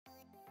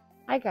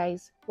Hi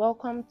guys,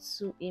 welcome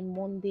to a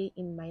Monday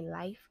in my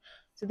life.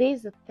 Today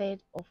is the 3rd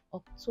of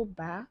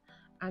October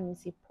and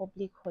it's a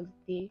public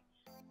holiday.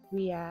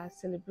 We are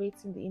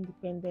celebrating the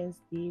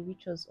Independence Day,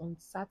 which was on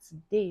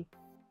Saturday.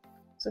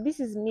 So this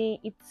is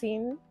me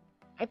eating.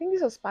 I think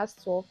this was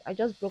past 12. I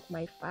just broke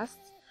my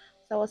fast.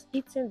 So I was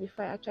eating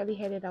before I actually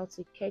headed out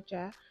to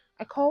Ikeja.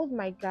 I called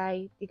my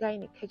guy, the guy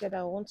in Ikeja that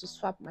I want to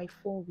swap my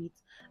phone with,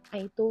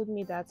 and he told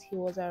me that he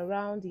was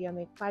around the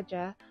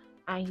Ikeja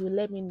and he will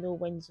let me know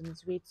when he's on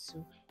his way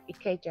to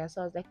Ikeja.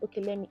 So I was like,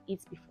 okay, let me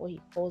eat before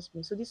he calls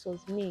me. So this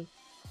was me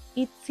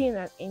eating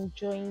and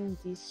enjoying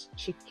this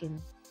chicken.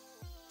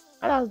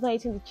 And I was not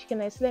eating the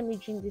chicken, I said, let me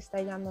drink this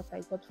tiger nut I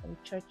got from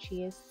church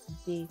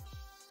yesterday.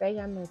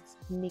 Tiger nut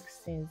makes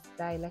sense,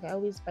 die. Like I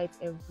always buy it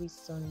every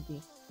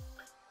Sunday.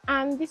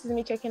 And this is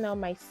me checking out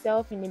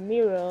myself in the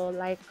mirror,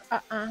 like,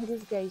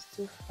 this guy is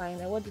too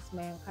fine. I wore this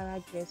my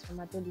Ankara dress from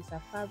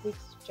Adolisa Fabrics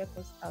to check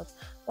us out.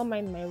 Don't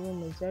mind my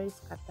room, is very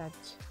scattered.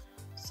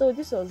 So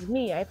this was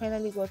me. I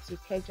finally got to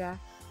Ikeja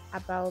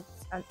about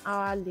an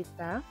hour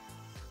later,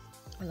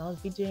 and I was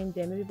videoing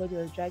them. Everybody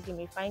was dragging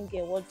me, fine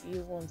girl, what do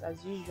you want?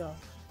 As usual,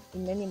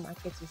 in many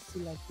markets you see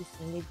like this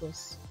in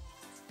Lagos.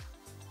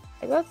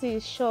 I got to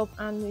his shop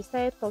and we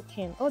started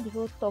talking. All the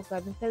whole talk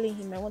I've been telling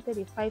him I wanted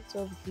a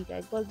 512 gig.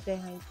 I got there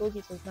and he told me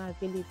it was not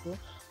available.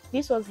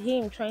 This was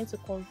him trying to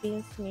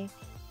convince me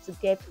to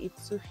get a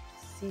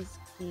 256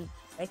 gig.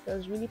 Like he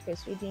was really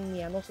persuading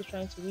me and also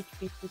trying to reach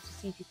people to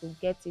see if he could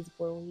get it,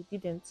 but he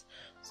didn't.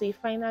 So he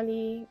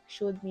finally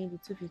showed me the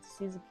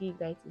 256 gig,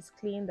 that it is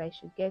clean, that I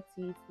should get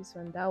it, this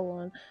one, that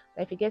one,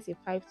 that if he gets a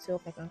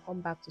 512 I can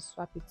come back to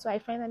swap it. So I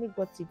finally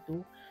got it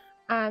though,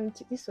 and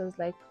this was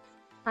like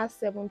past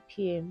 7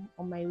 p.m.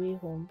 on my way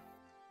home.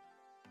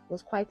 It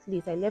was quite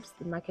late. I left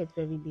the market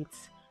very late.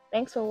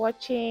 Thanks for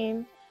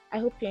watching. I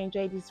hope you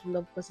enjoyed this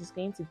vlog because it's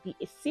going to be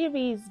a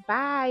series.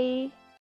 Bye.